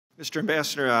Mr.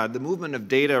 Ambassador, the movement of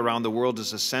data around the world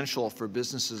is essential for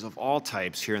businesses of all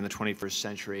types here in the 21st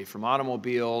century, from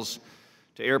automobiles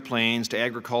to airplanes to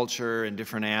agriculture and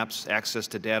different apps. Access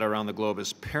to data around the globe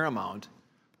is paramount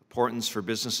importance for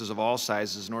businesses of all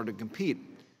sizes in order to compete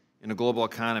in a global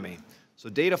economy.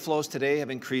 So data flows today have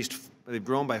they've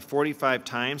grown by 45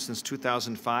 times since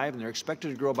 2005, and they're expected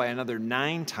to grow by another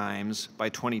 9 times by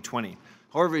 2020.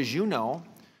 However, as you know,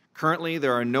 currently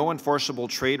there are no enforceable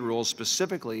trade rules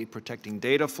specifically protecting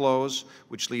data flows,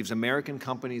 which leaves American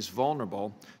companies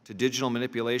vulnerable to digital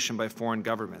manipulation by foreign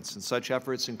governments. And such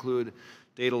efforts include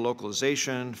data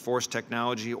localization, forced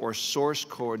technology, or source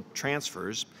code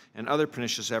transfers, and other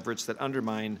pernicious efforts that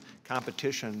undermine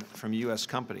competition from U.S.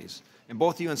 companies. And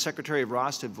both you and Secretary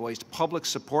Ross have voiced public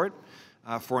support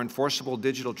for enforceable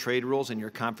digital trade rules in your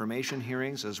confirmation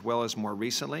hearings, as well as more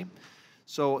recently.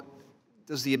 So,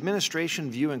 does the administration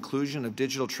view inclusion of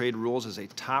digital trade rules as a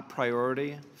top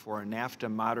priority for NAFTA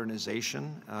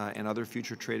modernization and other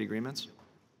future trade agreements?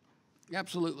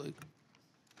 Absolutely.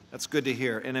 That's good to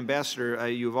hear. And Ambassador,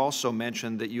 you've also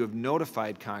mentioned that you have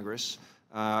notified Congress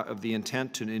of the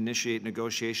intent to initiate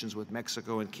negotiations with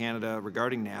Mexico and Canada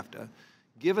regarding NAFTA.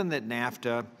 Given that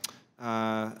NAFTA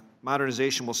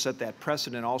modernization will set that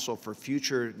precedent also for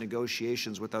future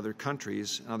negotiations with other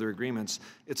countries and other agreements,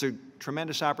 it's a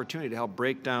tremendous opportunity to help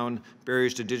break down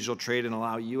barriers to digital trade and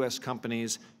allow U.S.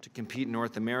 companies to compete in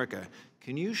North America.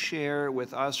 Can you share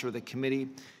with us or the committee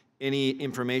any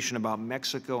information about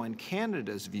Mexico and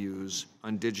Canada's views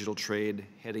on digital trade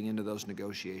heading into those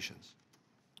negotiations?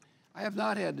 I have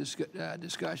not had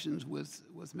discussions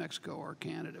with Mexico or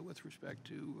Canada with respect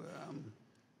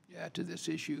to this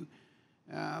issue.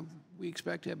 We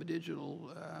expect to have a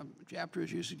digital chapter,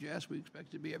 as you suggest. We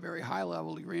expect it to be a very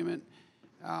high-level agreement.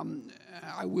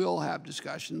 I will have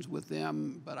discussions with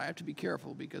them, but I have to be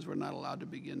careful because we're not allowed to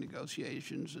begin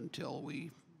negotiations until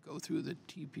we go through the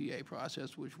TPA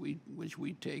process, which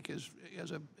we take as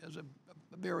a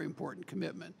very important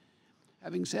commitment.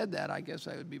 Having said that, I guess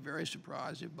I would be very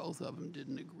surprised if both of them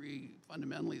didn't agree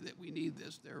fundamentally that we need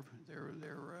this.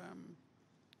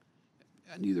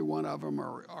 Neither one of them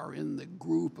are in the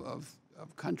group of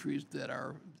countries that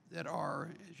are,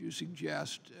 as you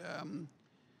suggest,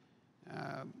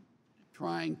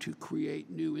 trying to create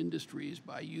new industries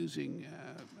by using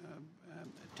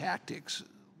tactics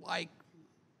like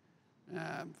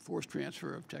forced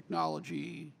transfer of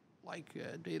technology, like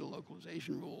data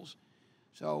localization rules.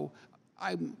 So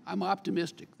I'm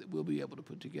optimistic that we'll be able to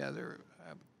put together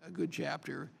a good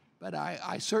chapter. But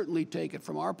I certainly take it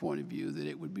from our point of view that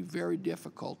it would be very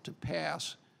difficult to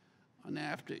pass a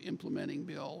NAFTA implementing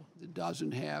bill that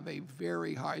doesn't have a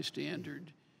very high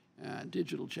standard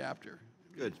digital chapter.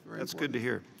 Good. That's good to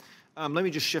hear. Let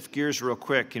me just shift gears real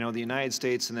quick. You know, the United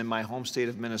States and then my home state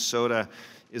of Minnesota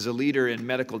is a leader in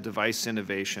medical device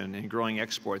innovation and growing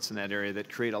exports in that area that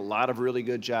create a lot of really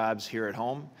good jobs here at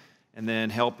home and then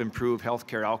help improve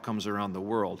healthcare outcomes around the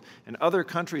world. And other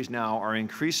countries now are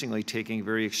increasingly taking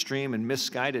very extreme and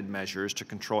misguided measures to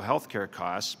control healthcare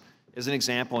costs. As an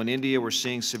example, in India, we're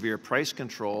seeing severe price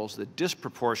controls that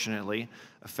disproportionately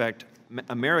affect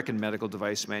American medical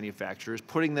device manufacturers,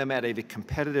 putting them at a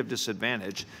competitive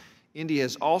disadvantage. India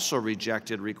has also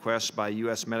rejected requests by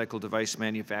U.S. medical device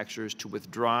manufacturers to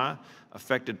withdraw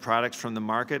affected products from the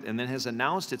market and then has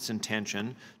announced its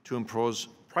intention to impose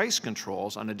price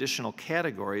controls on additional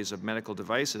categories of medical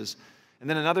devices. And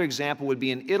then another example would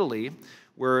be in Italy,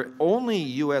 where only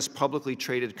U.S. publicly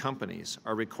traded companies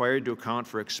are required to account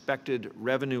for expected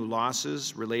revenue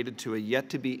losses related to a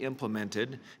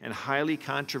yet-to-be-implemented and highly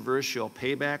controversial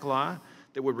payback law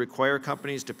that would require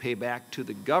companies to pay back to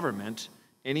the government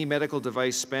any medical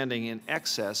device spending in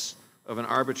excess of an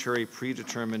arbitrary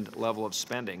predetermined level of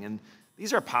spending. And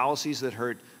these are policies that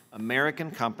hurt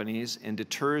American companies and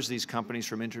deters these companies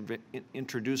from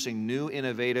introducing new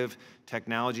innovative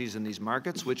technologies in these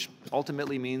markets, which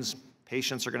ultimately means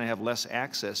patients are going to have less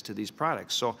access to these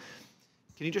products. So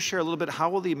can you just share a little bit, how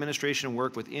will the administration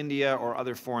work with India or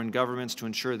other foreign governments to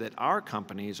ensure that our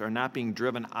companies are not being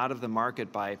driven out of the market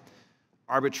by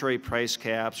arbitrary price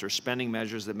caps or spending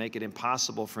measures that make it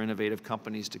impossible for innovative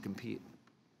companies to compete?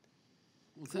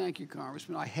 Well, thank you,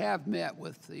 Congressman. I have met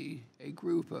with a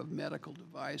group of medical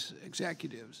device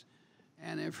executives,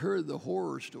 and have heard the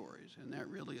horror stories, and that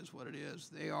really is what it is.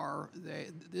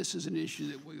 This is an issue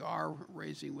that we are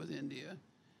raising with India,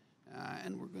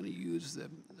 and we're going to use the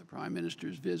Prime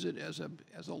Minister's visit as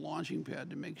a launching pad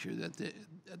to make sure that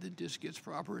this gets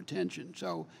proper attention.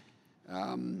 So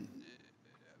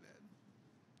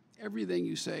everything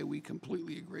you say we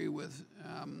completely agree with.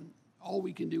 all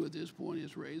we can do at this point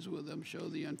is raise with them, show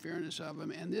the unfairness of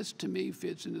them. And this, to me,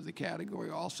 fits into the category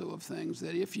also of things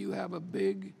that if you have a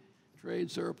big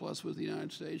trade surplus with the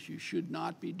United States, you should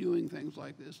not be doing things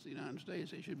like this to the United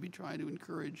States. They should be trying to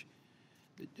encourage,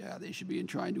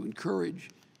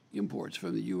 imports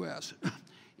from the U.S.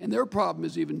 And their problem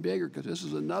is even bigger because this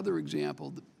is another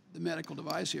example. The medical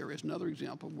device area is another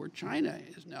example where China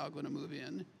is now going to move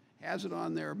in, has it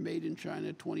on their Made in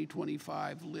China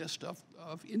 2025 list of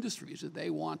industries that they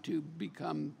want to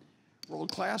become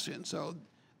world-class in. So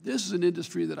this is an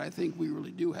industry that I think we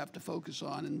really do have to focus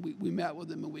on, and we met with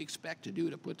them, and we expect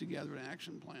to put together an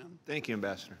action plan. Thank you,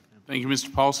 Ambassador. Thank you, Mr.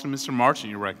 Paulsen. Mr. Martin,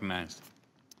 you're recognized.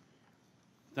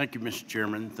 Thank you, Mr.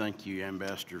 Chairman. Thank you,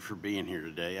 Ambassador, for being here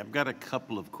today. I've got a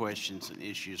couple of questions and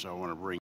issues I want to bring